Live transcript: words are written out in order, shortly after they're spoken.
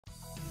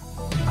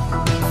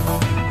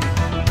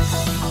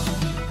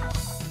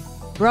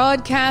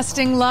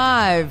Broadcasting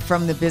live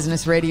from the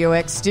Business Radio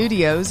X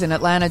studios in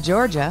Atlanta,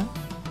 Georgia,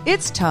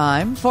 it's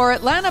time for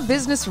Atlanta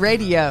Business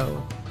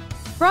Radio.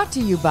 Brought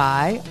to you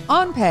by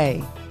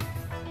OnPay.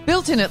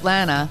 Built in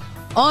Atlanta,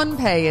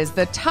 OnPay is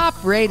the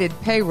top-rated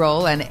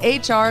payroll and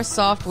HR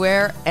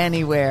software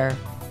anywhere.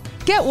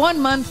 Get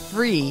 1 month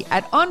free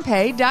at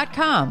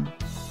onpay.com.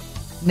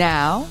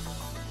 Now,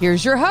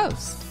 here's your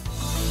host.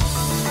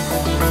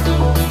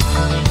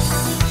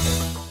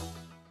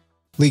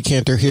 Lee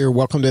Cantor here.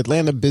 Welcome to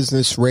Atlanta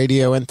Business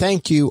Radio, and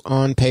thank you,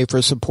 OnPay,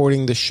 for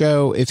supporting the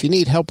show. If you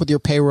need help with your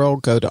payroll,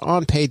 go to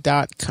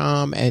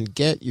onpay.com and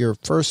get your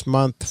first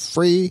month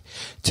free.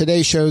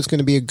 Today's show is going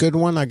to be a good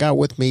one. I got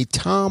with me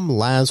Tom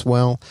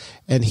Lasswell,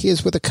 and he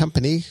is with a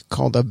company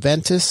called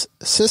Aventis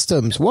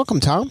Systems. Welcome,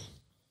 Tom.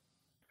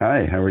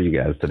 Hi, how are you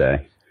guys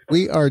today?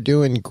 We are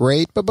doing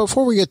great, but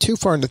before we get too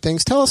far into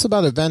things, tell us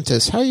about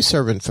Aventis. How are you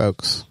serving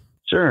folks?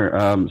 Sure.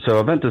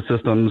 So Aventis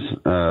Systems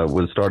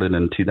was started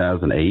in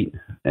 2008,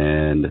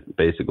 and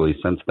basically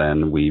since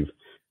then we've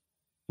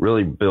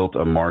really built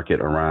a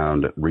market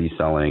around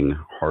reselling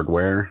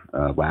hardware,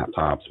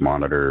 laptops,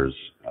 monitors,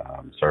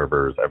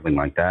 servers, everything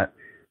like that.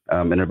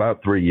 And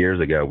about 3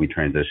 years ago, we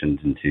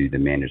transitioned into the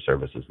managed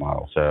services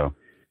model. So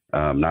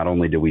not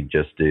only do we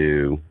just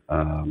do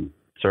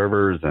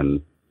servers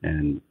and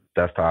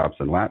desktops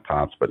and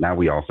laptops, but now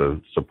we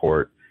also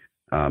support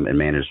and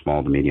manage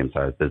small to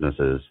medium-sized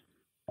businesses.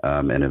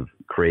 And have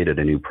created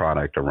a new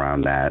product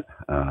around that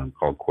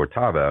called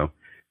Cortavo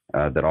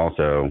that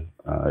also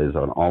is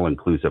an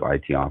all-inclusive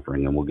IT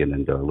offering, and we'll get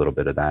into a little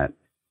bit of that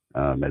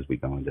as we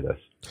go into this.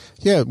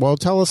 Yeah, well,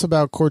 tell us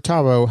about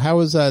Cortavo. How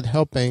is that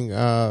helping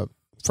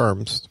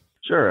firms?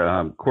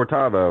 Sure.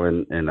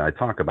 Cortavo, and I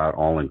talk about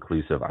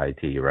all-inclusive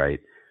IT, right?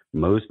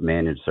 Most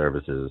managed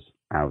services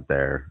out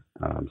there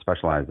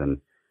specialize in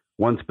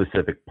one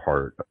specific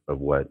part of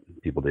what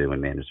people do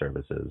in managed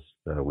services.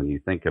 So when you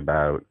think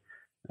about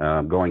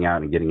going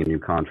out and getting a new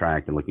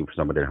contract and looking for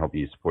somebody to help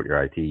you support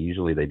your IT,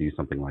 usually they do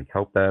something like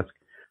help desk,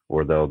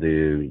 or they'll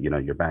do,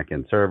 your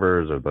back-end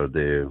servers, or they'll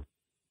do,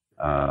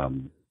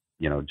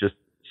 just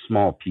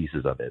small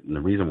pieces of it. And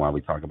the reason why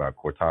we talk about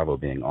Cortavo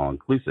being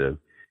all-inclusive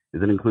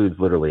is it includes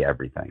literally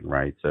everything,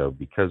 right? So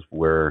because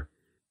we're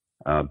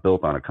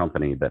built on a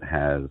company that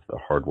has the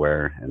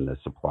hardware and the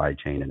supply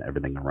chain and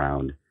everything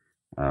around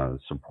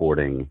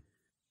supporting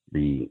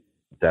the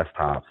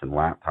desktops and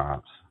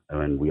laptops,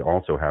 and we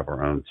also have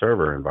our own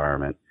server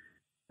environment,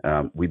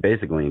 we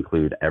basically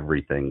include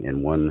everything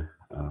in one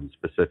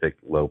specific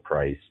low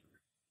price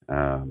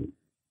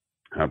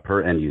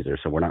per end user.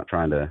 So we're not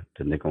trying to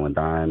nickel and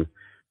dime.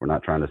 We're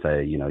not trying to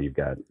say, you've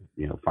got,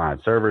 5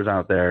 servers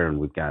out there and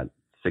we've got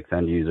 6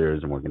 end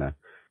users and we're going to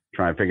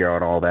try and figure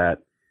out all that.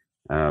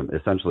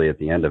 Essentially, at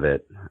the end of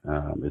it,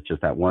 it's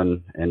just that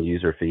one end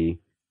user fee.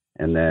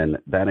 And then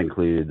that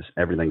includes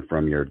everything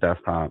from your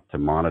desktop to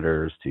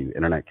monitors to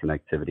internet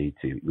connectivity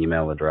to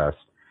email address.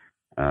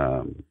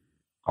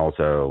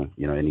 Also,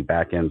 any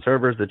back-end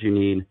servers that you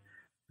need.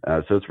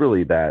 So it's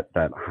really that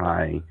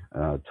high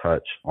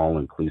touch,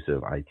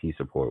 all-inclusive IT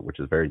support, which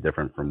is very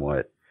different from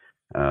what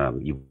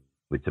you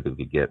would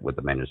typically get with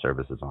the managed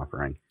services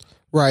offering.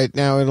 Right.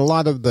 Now, in a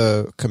lot of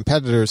the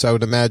competitors, I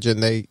would imagine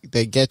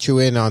they get you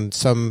in on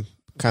some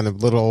kind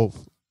of little,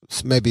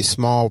 maybe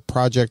small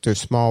project or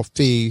small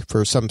fee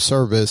for some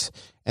service,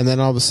 and then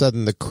all of a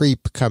sudden the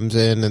creep comes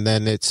in, and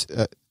then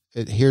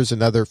here's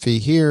another fee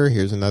here,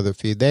 here's another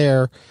fee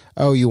there.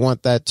 Oh, you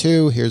want that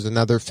too? Here's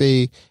another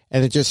fee,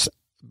 and it just,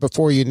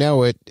 before you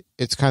know it,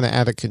 it's kind of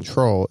out of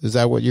control. Is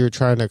that what you're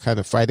trying to kind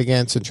of fight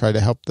against and try to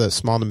help the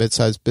small to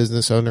mid-sized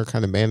business owner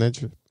kind of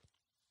manage?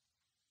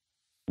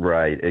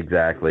 Right,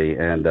 exactly.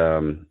 And,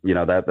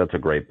 that's a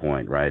great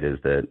point, right, is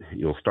that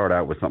you'll start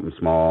out with something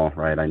small,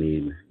 right? I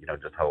need,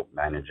 just help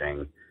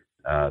managing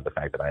the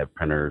fact that I have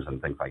printers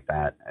and things like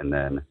that. And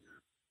then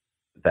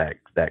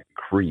that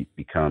creep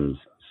becomes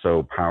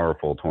so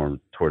powerful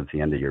towards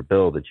the end of your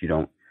bill that you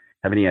don't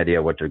have any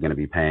idea what you're going to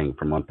be paying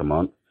from month to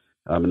month.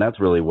 And that's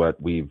really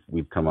what we've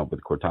come up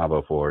with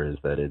Cortavo for, is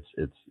that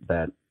it's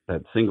that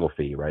single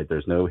fee, right?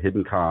 There's no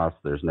hidden costs.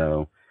 There's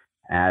no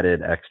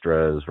added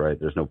extras, right?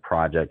 There's no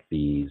project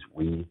fees.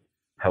 We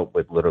help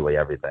with literally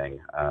everything.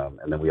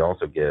 And then we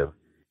also give,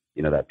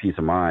 that peace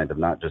of mind of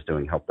not just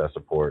doing help desk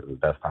support and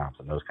desktops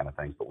and those kind of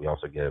things, but we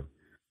also give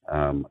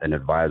an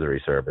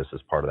advisory service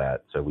as part of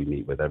that. So we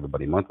meet with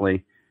everybody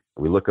monthly.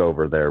 We look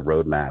over their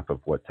roadmap of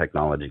what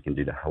technology can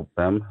do to help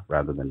them,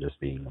 rather than just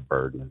being a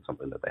burden and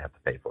something that they have to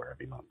pay for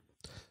every month.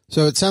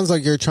 So it sounds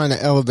like you're trying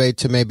to elevate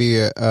to maybe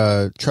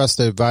a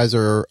trusted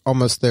advisor, or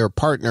almost their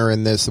partner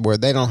in this, where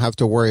they don't have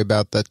to worry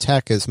about the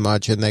tech as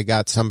much and they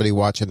got somebody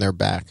watching their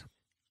back.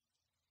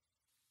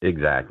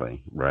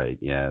 Exactly. Right.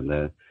 Yeah.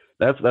 And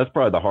that's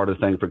probably the hardest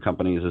thing for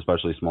companies,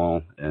 especially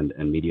small and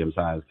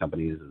medium-sized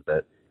companies, is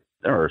that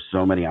there are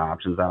so many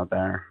options out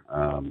there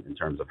in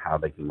terms of how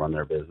they can run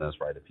their business,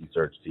 right? If you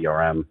search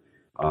CRM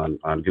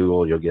on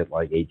Google, you'll get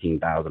like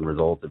 18,000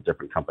 results of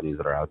different companies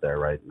that are out there,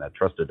 right? And that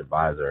trusted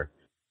advisor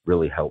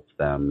really helps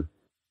them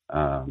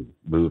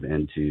move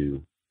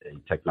into a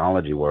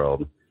technology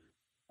world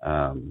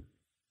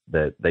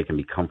that they can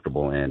be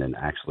comfortable in and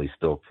actually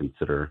still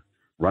consider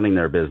running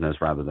their business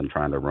rather than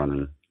trying to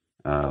run,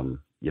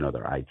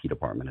 their IT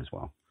department as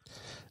well.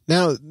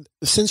 Now,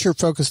 since you're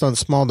focused on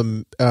small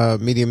to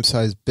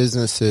medium-sized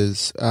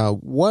businesses,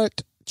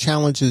 what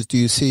challenges do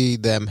you see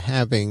them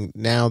having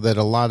now that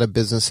a lot of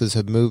businesses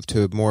have moved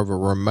to more of a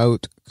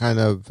remote kind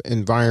of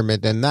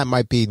environment, and that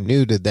might be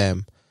new to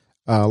them?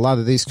 A lot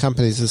of these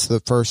companies, this is the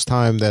first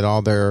time that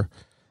all their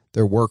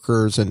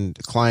workers and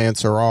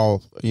clients are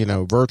all,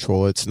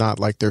 virtual. It's not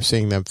like they're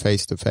seeing them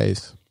face to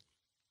face.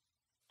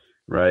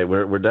 Right.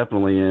 We're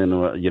definitely in,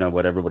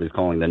 what everybody's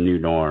calling the new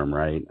norm,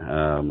 right?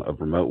 Of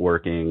remote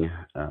working.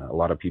 A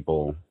lot of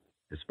people,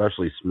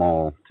 especially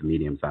small to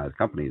medium-sized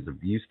companies, are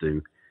used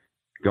to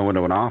going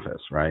to an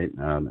office, right?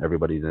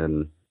 Everybody's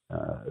in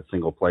a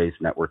single place.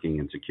 Networking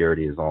and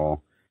security is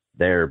all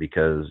there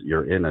because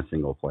you're in a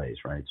single place,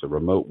 right? So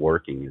remote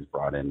working has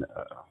brought in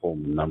a whole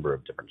number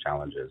of different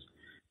challenges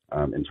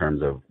in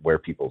terms of where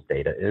people's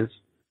data is.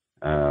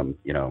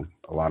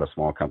 A lot of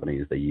small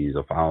companies, they use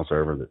a file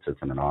server that sits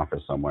in an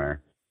office somewhere.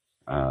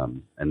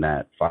 And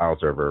that file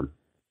server,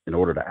 in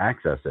order to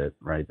access it,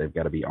 right, they've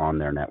got to be on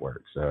their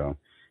network. So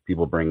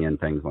people bring in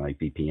things like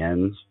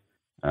VPNs,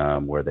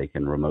 where they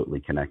can remotely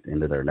connect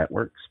into their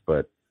networks.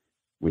 But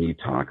when you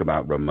talk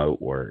about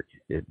remote work,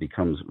 it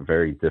becomes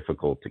very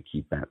difficult to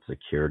keep that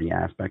security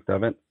aspect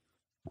of it.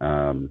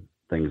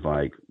 Things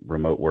like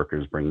remote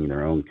workers bringing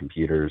their own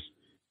computers,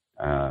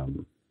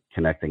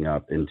 connecting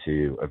up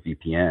into a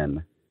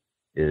VPN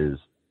is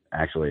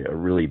actually a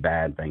really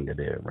bad thing to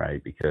do,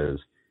 right? Because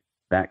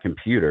that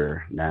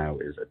computer now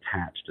is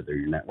attached to their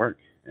network,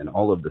 and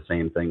all of the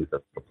same things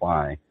that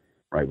apply,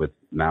 right, with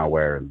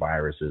malware and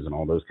viruses and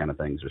all those kind of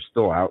things are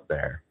still out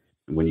there.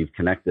 And when you've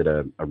connected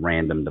a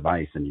random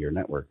device into your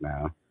network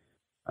now,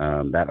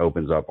 that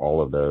opens up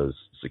all of those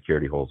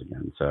security holes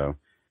again. So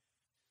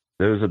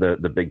those are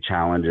the big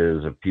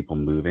challenges of people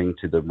moving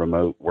to the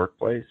remote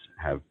workplace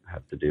have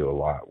to do a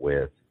lot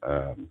with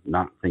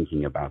not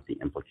thinking about the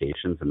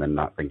implications, and then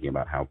not thinking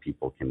about how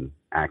people can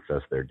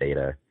access their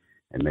data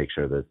and make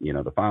sure that,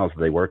 the files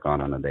that they work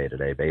on a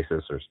day-to-day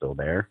basis are still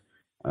there,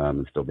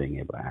 and still being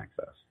able to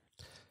access.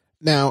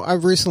 Now,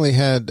 I've recently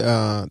had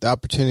the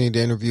opportunity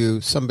to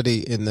interview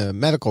somebody in the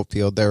medical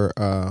field. They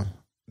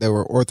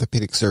were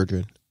orthopedic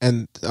surgeon,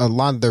 and a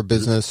lot of their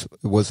business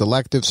was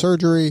elective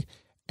surgery,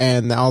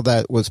 and all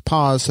that was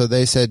paused. So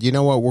they said, you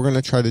know what, we're going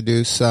to try to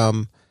do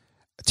some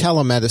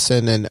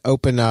telemedicine and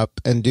open up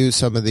and do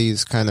some of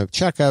these kind of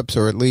checkups,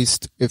 or at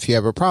least if you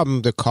have a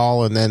problem, to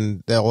call, and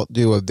then they'll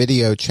do a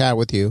video chat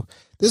with you.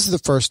 This is the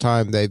first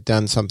time they've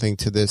done something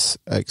to this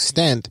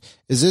extent.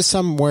 Is this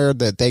somewhere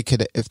that they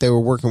could, if they were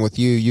working with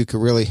you, you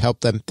could really help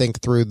them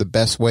think through the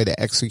best way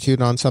to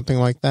execute on something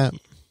like that?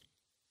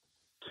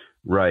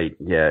 Right.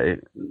 Yeah.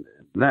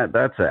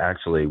 That's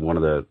actually one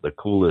of the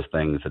coolest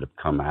things that have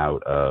come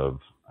out of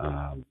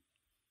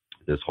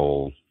this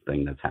whole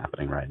thing that's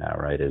happening right now,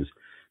 right, is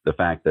the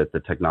fact that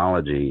the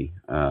technology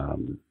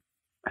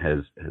has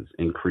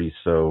increased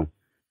so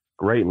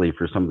greatly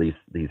for some of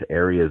these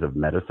areas of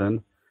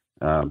medicine.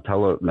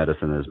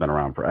 Telemedicine has been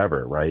around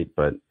forever, right?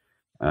 But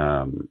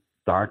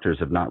doctors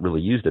have not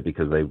really used it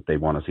because they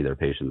want to see their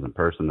patients in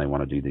person. They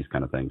want to do these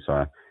kind of things.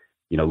 So,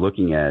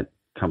 looking at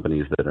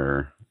companies that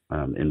are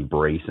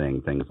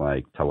embracing things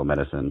like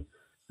telemedicine,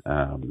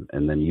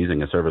 and then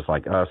using a service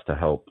like us to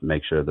help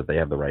make sure that they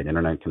have the right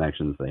internet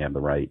connections, they have the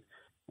right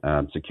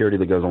security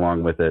that goes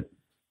along with it,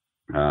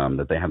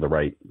 that they have the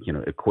right,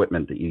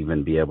 equipment to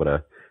even be able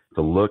to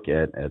look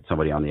at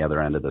somebody on the other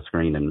end of the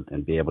screen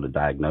and be able to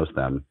diagnose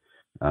them,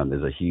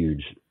 is a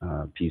huge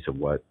piece of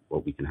what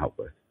we can help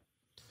with.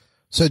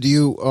 So do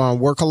you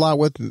work a lot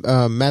with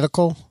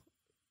medical?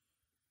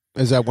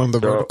 Is that one of the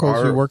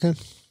verticals you work in?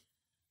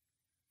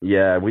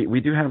 Yeah, we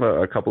do have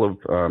a couple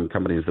of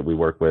companies that we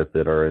work with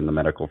that are in the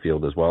medical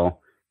field as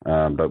well.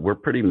 But we're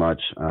pretty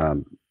much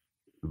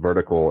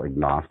vertical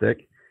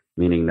agnostic,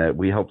 meaning that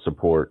we help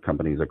support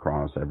companies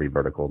across every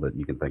vertical that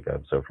you can think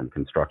of. So from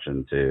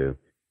construction to,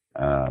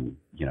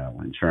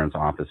 insurance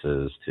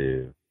offices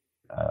to,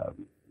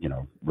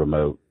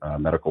 remote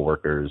medical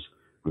workers.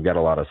 We've got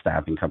a lot of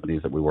staffing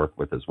companies that we work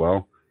with as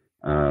well.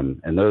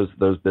 And those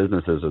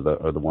businesses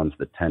are the ones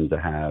that tend to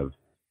have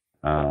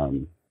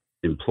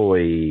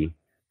employee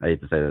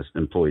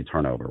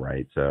turnover,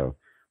 right? So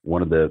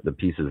one of the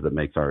pieces that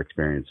makes our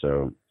experience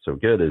so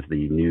good is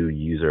the new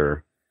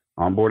user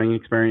onboarding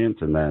experience,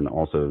 and then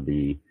also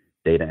the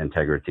data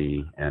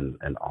integrity and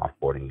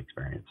offboarding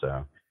experience.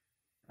 So,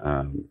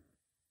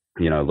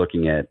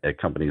 looking at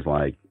companies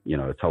like,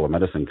 a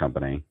telemedicine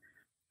company,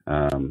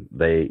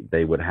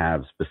 they would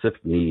have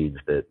specific needs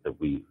that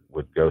we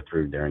would go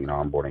through during an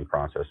onboarding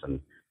process and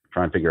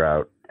try and figure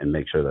out and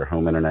make sure their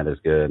home internet is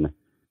good,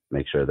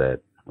 make sure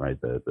that,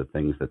 right, the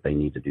things that they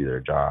need to do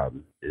their job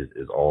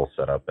is all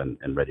set up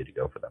and ready to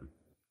go for them.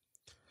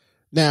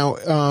 Now,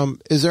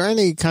 is there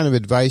any kind of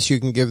advice you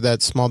can give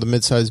that small to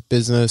mid-sized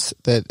business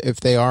that if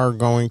they are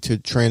going to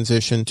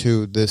transition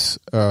to this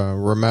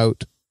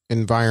remote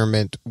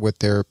environment with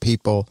their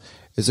people,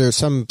 is there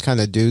some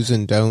kind of do's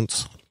and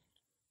don'ts?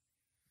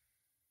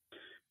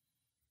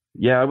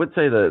 Yeah, I would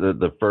say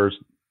the first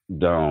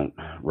don't,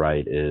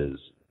 right, is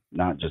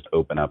not just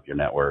open up your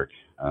network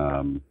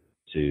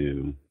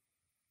to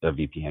a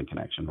VPN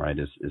connection, right?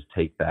 Is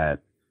take that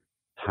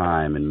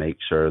time and make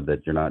sure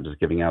that you're not just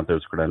giving out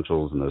those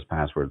credentials and those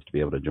passwords to be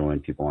able to join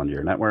people onto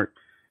your network.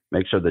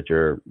 Make sure that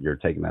you're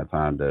taking that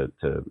time to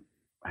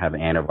have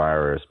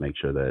antivirus. Make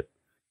sure that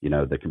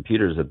the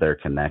computers that they're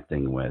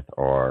connecting with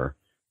are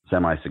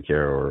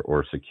semi-secure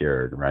or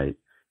secured, right?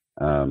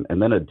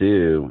 And then a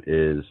do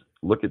is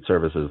look at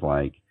services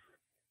like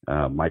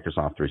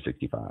Microsoft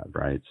 365,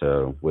 right?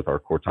 So with our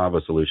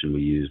Cortava solution,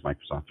 we use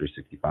Microsoft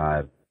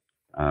 365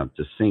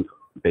 to sync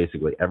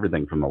basically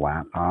everything from the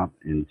laptop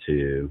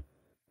into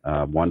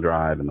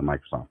OneDrive and the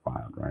Microsoft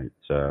Cloud, right?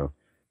 So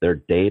their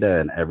data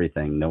and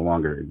everything no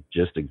longer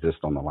just exist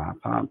on the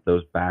laptop.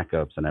 Those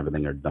backups and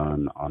everything are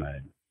done on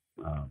a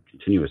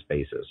continuous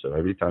basis. So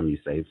every time you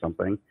save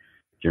something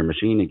to your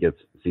machine, it gets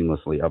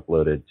seamlessly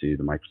uploaded to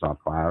the Microsoft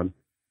Cloud.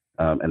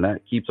 And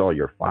that keeps all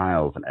your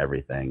files and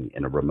everything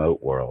in a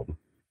remote world,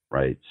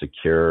 right?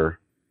 Secure,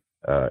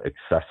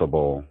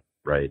 accessible,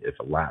 right? If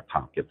a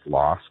laptop gets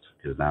lost,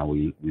 because now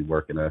we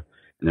work in an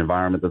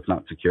environment that's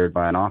not secured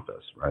by an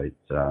office, right?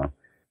 So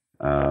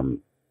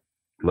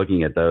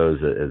looking at those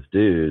as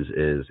do's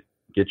is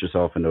get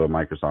yourself into a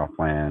Microsoft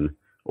plan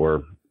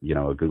or,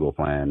 a Google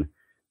plan,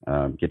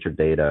 get your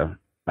data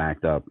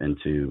backed up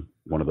into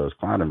one of those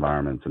cloud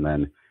environments, and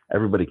then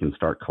everybody can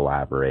start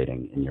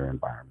collaborating in your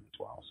environment as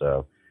well.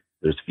 So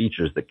there's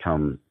features that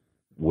come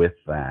with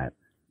that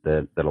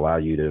allow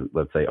you to,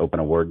 let's say, open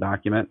a Word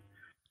document.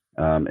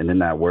 And in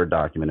that Word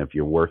document, if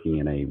you're working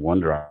in a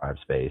OneDrive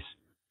space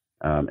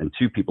and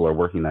two people are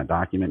working that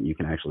document, you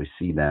can actually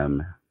see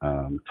them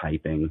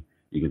typing.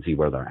 You can see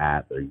where they're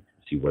at. You can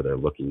see where they're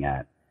looking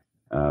at.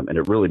 And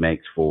it really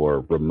makes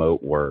for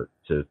remote work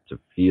to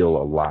feel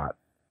a lot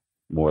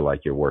more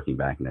like you're working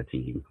back in a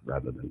team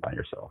rather than by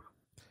yourself.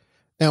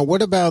 Now,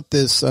 what about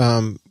this,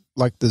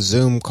 like the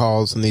Zoom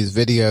calls and these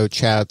video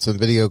chats and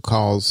video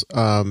calls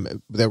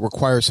that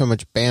require so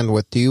much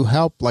bandwidth? Do you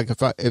help? Like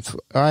if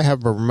I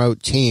have a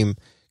remote team,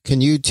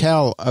 can you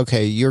tell,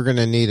 okay, you're going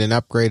to need an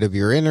upgrade of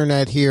your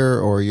internet here,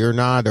 or you're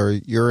not, or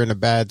you're in a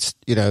bad, it's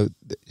going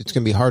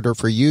to be harder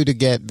for you to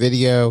get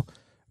video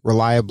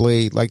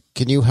reliably? Like,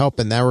 can you help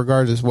in that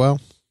regard as well?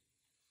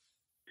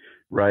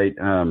 Right.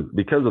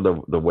 Because of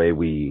the way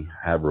we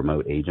have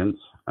remote agents,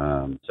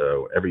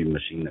 so every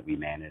machine that we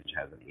manage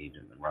has an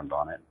agent that runs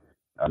on it.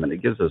 And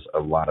it gives us a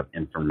lot of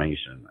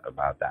information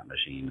about that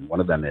machine. One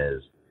of them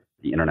is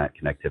the internet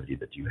connectivity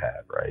that you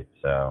have, right?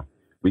 So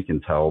we can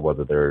tell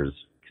whether there's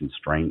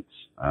constraints,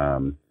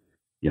 and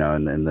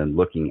then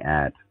looking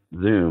at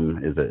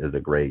Zoom is a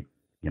great,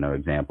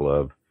 example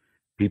of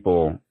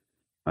people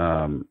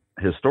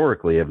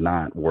historically have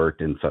not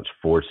worked in such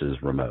forces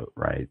remote,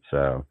 right?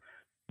 So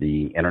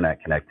the internet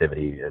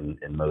connectivity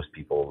in most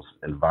people's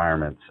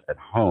environments at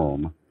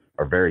home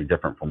are very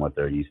different from what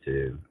they're used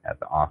to at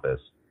the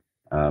office.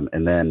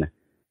 And then,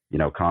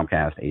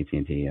 Comcast,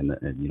 AT&T, and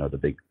the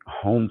big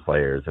home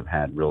players have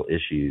had real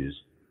issues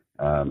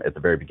at the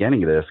very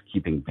beginning of this,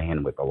 keeping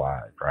bandwidth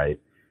alive, right?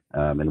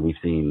 And we've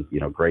seen,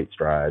 great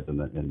strides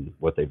in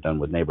what they've done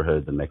with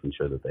neighborhoods and making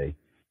sure that they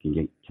can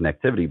get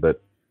connectivity.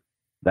 But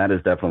that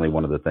is definitely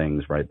one of the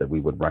things, right, that we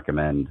would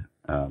recommend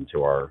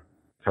to our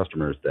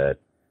customers that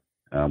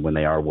when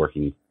they are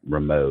working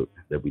remote,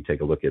 that we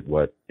take a look at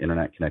what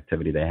internet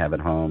connectivity they have at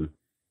home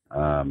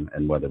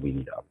and whether we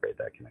need to upgrade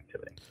that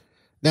connectivity.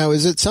 Now,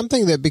 is it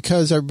something that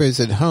because everybody's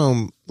at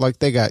home, like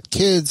they got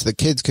kids, the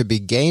kids could be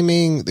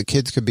gaming, the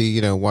kids could be,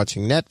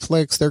 watching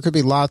Netflix, there could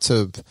be lots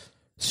of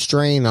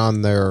strain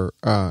on their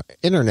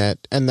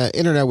internet, and the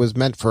internet was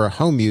meant for a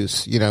home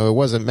use, it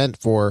wasn't meant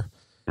for,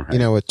 right,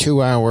 a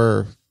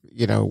 2-hour,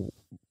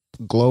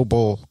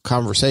 global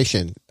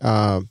conversation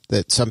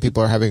that some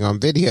people are having on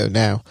video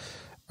now.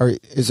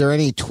 Is there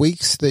any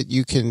tweaks that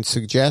you can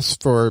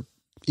suggest for,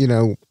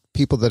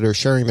 people that are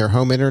sharing their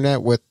home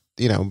internet with,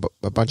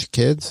 a bunch of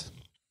kids?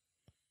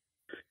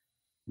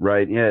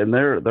 Right. Yeah. And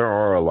there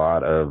are a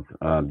lot of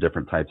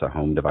different types of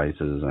home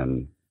devices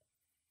and,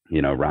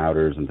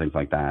 routers and things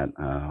like that,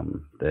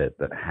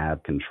 that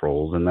have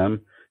controls in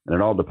them. And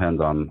it all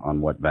depends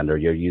on what vendor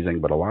you're using,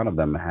 but a lot of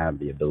them have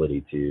the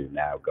ability to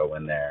now go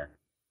in there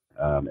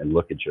and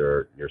look at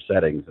your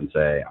settings and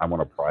say, I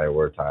want to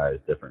prioritize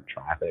different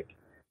traffic.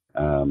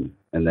 And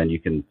then you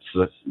can,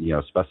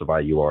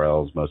 specify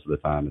URLs most of the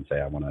time and say,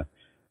 I want to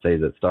say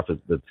that stuff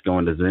that's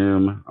going to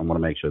Zoom, I want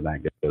to make sure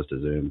that goes to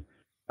Zoom.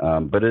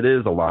 But it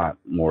is a lot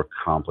more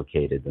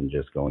complicated than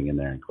just going in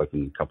there and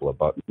clicking a couple of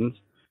buttons.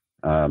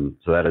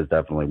 So that is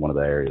definitely one of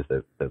the areas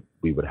that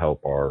we would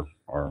help our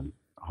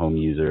home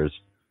users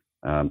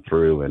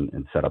through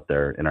and set up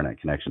their internet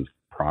connections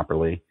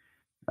properly.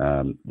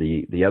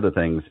 The other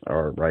things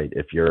are, right,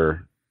 if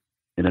you're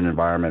in an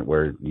environment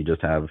where you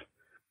just have,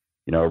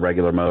 a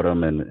regular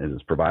modem and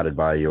it's provided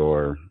by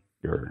your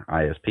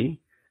ISP,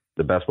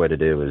 the best way to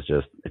do is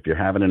just, if you're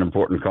having an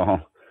important call,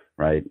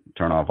 right,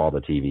 turn off all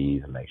the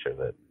TVs and make sure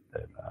that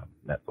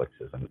Netflix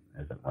isn't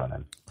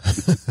running.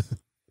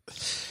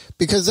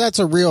 because that's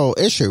a real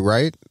issue,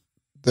 right?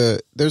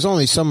 There's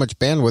only so much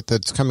bandwidth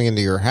that's coming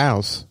into your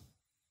house.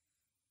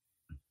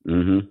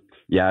 Mm-hmm.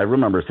 Yeah, I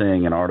remember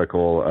seeing an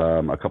article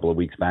a couple of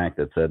weeks back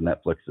that said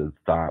Netflix has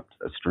stopped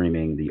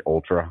streaming the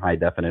ultra high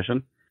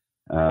definition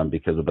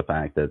because of the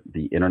fact that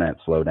the internet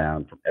slowed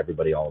down from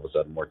everybody all of a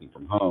sudden working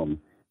from home.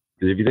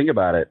 Because if you think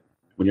about it,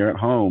 when you're at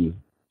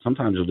home,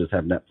 sometimes you'll just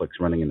have Netflix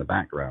running in the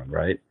background,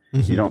 right?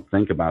 Mm-hmm. You don't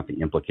think about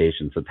the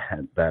implications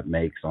that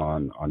makes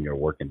on your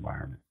work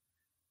environment.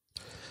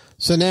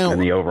 So now,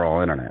 and the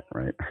overall internet,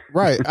 right?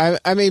 Right.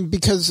 I mean,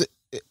 because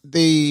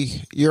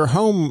your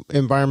home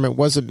environment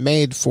wasn't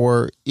made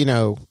for,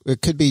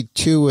 it could be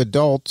two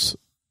adults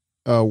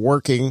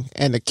working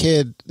and a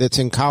kid that's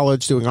in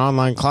college doing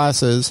online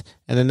classes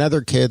and another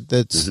kid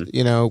that's,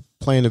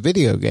 playing a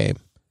video game.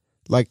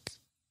 Like,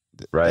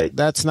 right.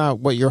 That's not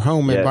what your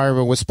home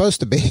environment was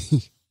supposed to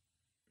be.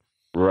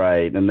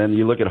 Right. And then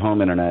you look at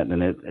home internet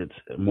and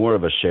it's more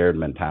of a shared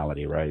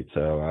mentality, right?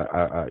 So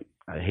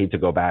I hate to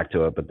go back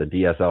to it, but the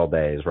DSL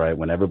days, right?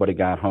 When everybody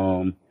got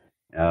home,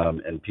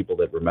 and people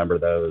that remember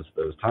those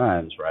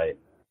times, right?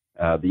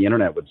 The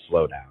internet would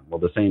slow down. Well,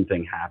 the same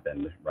thing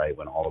happened, right?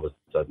 When all of a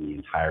sudden the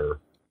entire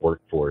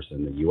workforce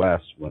in the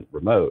U.S. went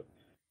remote.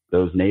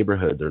 Those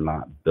neighborhoods are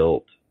not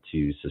built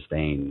to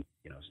sustain,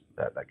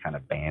 that kind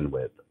of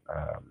bandwidth.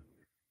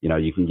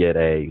 You can get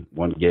a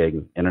 1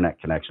 gig internet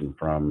connection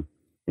from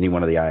any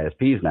one of the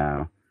ISPs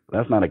now, but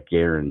that's not a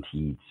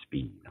guaranteed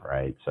speed,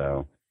 right?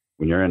 So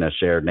when you're in a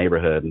shared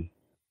neighborhood,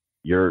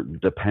 you're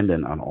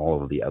dependent on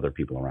all of the other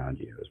people around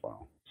you as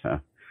well. So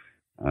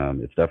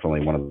it's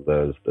definitely one of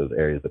those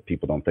areas that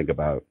people don't think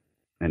about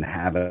and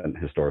haven't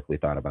historically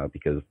thought about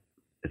because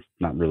it's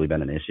not really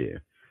been an issue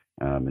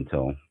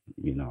until,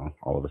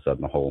 all of a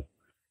sudden the whole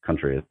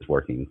country is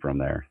working from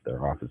their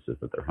offices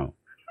at their home.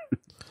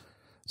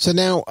 So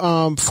now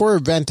for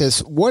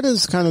Aventis, what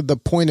is kind of the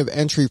point of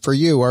entry for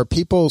you? Are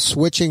people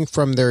switching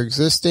from their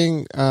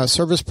existing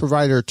service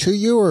provider to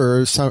you,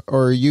 or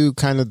are you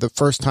kind of the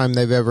first time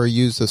they've ever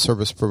used a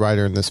service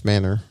provider in this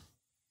manner?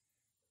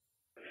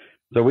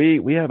 So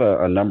we have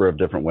a number of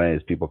different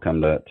ways people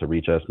come to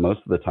reach us. Most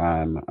of the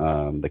time,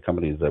 the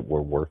companies that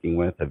we're working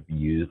with have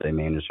used a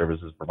managed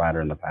services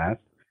provider in the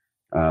past,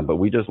 but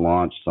we just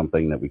launched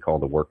something that we call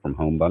the work from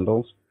home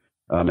bundles,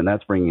 and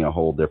that's bringing a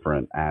whole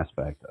different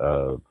aspect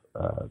of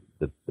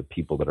the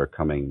people that are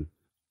coming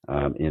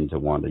in to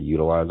want to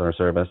utilize our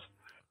service.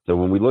 So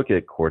when we look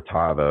at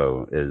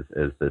Cortavo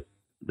is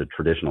the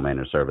traditional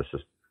managed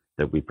services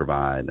that we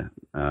provide,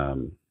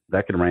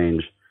 that could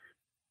range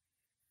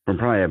from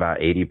probably about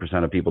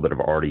 80% of people that have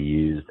already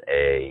used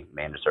a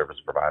managed service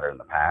provider in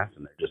the past,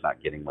 and they're just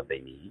not getting what they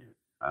need.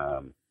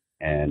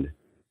 And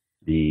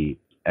the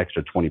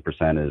extra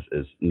 20%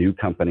 is new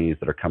companies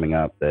that are coming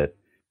up that,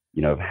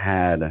 have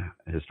had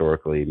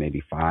historically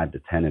maybe 5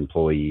 to 10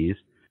 employees,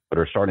 but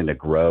are starting to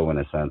grow in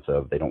a sense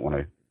of they don't want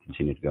to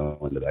continue to go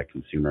into that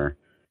consumer,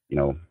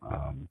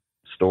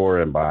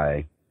 store and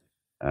buy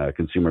a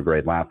consumer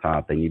grade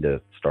laptop. They need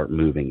to start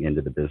moving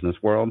into the business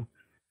world.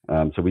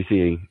 So we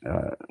see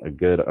a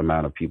good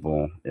amount of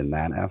people in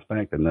that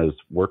aspect, and those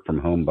work from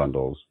home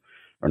bundles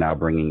are now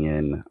bringing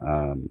in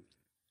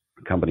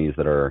companies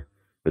that are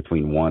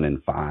between 1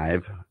 and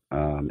 5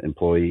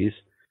 employees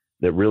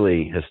that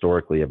really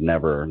historically have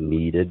never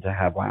needed to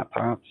have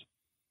laptops,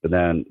 but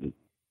then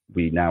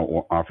we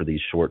now offer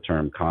these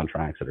short-term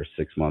contracts that are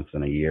 6 months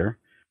and a year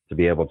to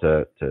be able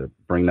to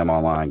bring them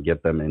online,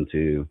 get them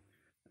into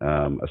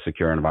a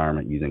secure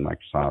environment using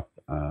Microsoft,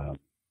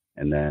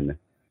 and then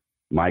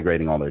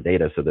migrating all their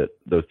data so that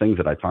those things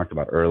that I talked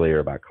about earlier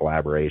about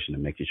collaboration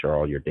and making sure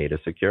all your data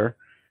is secure,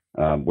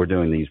 we're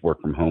doing these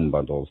work from home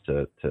bundles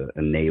to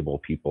enable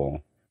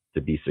people to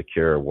be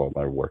secure while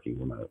they're working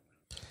remote.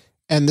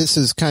 And this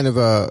is kind of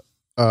a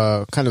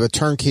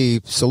turnkey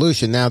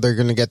solution. Now they're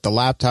going to get the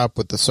laptop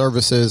with the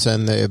services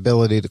and the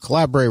ability to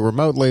collaborate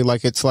remotely.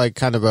 Like it's like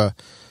kind of a,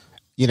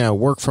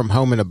 work from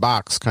home in a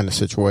box kind of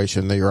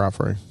situation that you're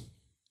offering.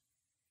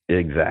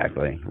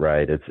 Exactly.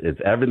 Right. It's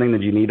everything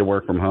that you need to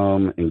work from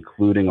home,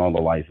 including all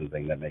the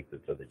licensing that makes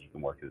it so that you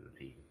can work as a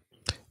team.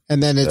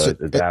 And then it's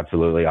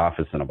absolutely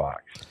office in a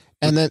box.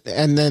 And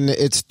then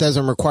it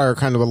doesn't require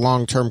kind of a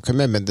long-term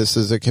commitment.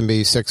 It can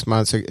be 6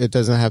 months. It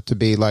doesn't have to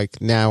be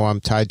like, now I'm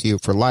tied to you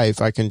for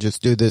life. I can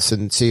just do this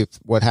and see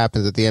what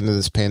happens at the end of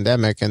this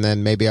pandemic. And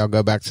then maybe I'll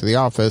go back to the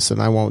office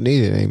and I won't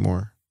need it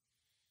anymore.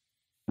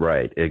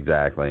 Right.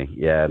 Exactly.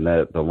 Yeah. And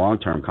the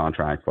long-term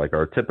contracts, like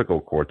our typical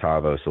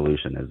Cortavo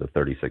solution is a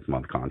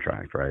 36-month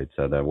contract, right?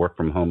 So the work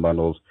from home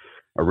bundles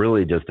are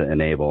really just to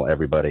enable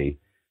everybody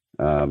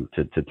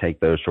to take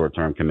those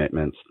short-term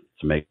commitments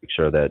to make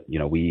sure that,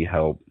 we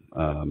help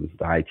the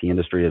IT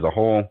industry as a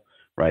whole,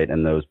 right?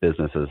 And those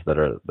businesses that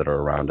are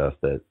around us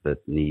that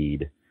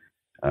need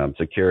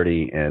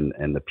security and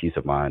the peace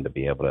of mind to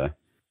be able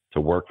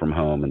to work from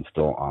home and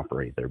still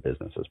operate their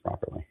businesses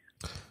properly.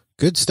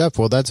 Good stuff.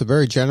 Well, that's a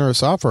very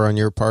generous offer on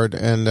your part.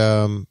 And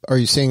are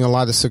you seeing a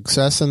lot of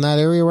success in that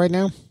area right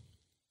now?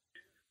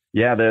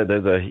 Yeah,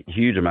 there's a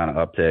huge amount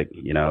of uptick.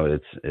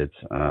 It's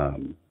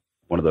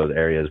one of those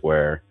areas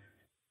where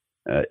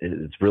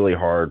it's really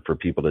hard for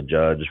people to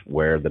judge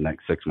where the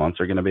next 6 months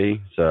are going to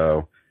be.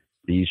 So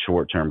these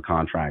short-term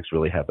contracts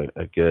really have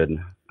a good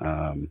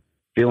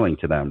feeling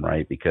to them,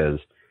 right? Because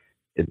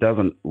it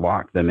doesn't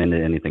lock them into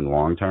anything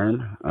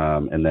long-term.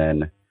 And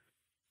then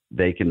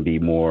they can be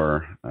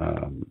more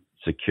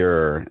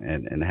secure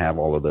and have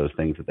all of those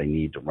things that they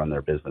need to run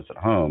their business at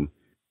home.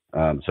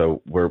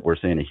 So we're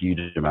seeing a huge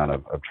amount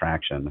of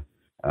traction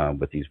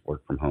with these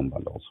work from home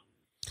bundles.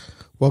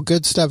 Well,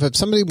 good stuff. If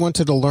somebody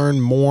wanted to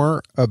learn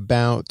more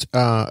about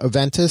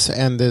Aventis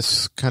and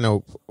this kind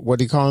of, what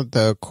do you call it,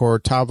 the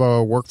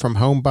Cortava work from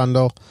home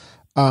bundle,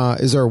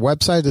 is there a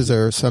website? Is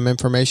there some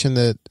information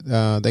that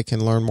they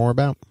can learn more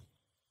about?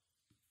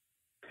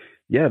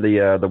 Yeah,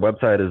 the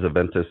website is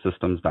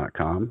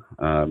aventissystems.com,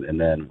 and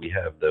then we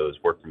have those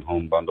work from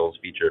home bundles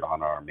featured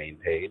on our main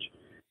page.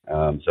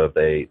 So if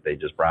they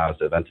just browse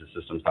to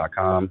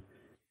aventissystems.com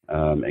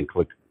and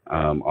click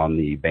on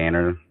the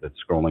banner that's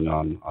scrolling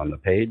on the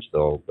page,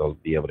 they'll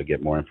be able to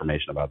get more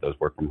information about those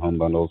work from home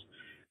bundles.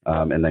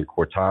 And then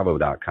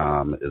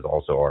Cortavo.com is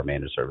also our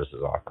managed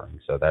services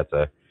offering. So that's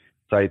a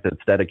site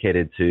that's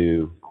dedicated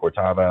to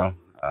Cortavo,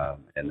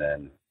 and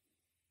then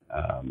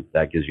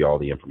that gives you all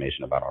the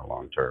information about our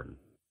long-term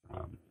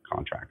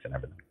contracts and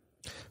everything.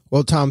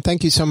 Well, Tom,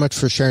 thank you so much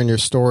for sharing your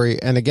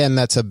story. And again,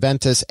 that's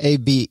Aventis,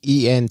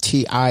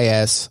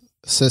 Aventis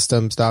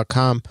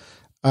systems.com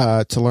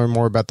to learn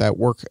more about that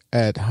work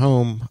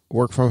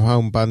from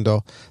home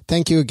bundle.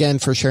 Thank you again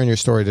for sharing your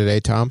story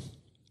today, Tom.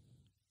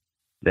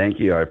 Thank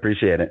you. I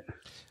appreciate it.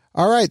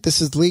 All right.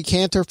 This is Lee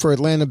Cantor for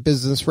Atlanta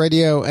Business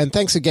Radio. And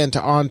thanks again to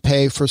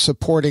OnPay for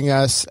supporting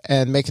us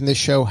and making this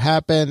show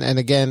happen. And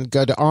again,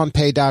 go to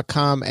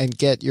onpay.com and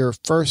get your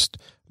first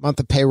month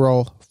of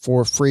payroll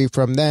for free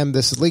from them.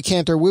 This is Lee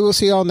Cantor. We will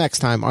see you all next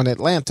time on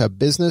Atlanta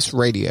Business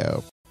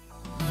Radio.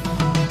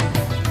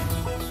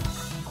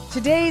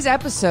 Today's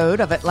episode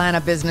of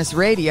Atlanta Business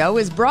Radio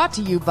is brought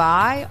to you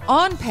by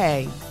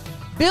OnPay.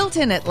 Built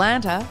in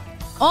Atlanta,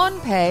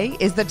 OnPay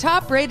is the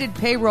top-rated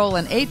payroll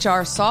and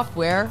HR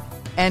software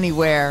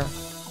anywhere.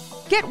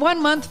 Get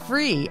 1 month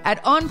free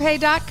at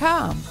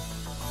onpay.com.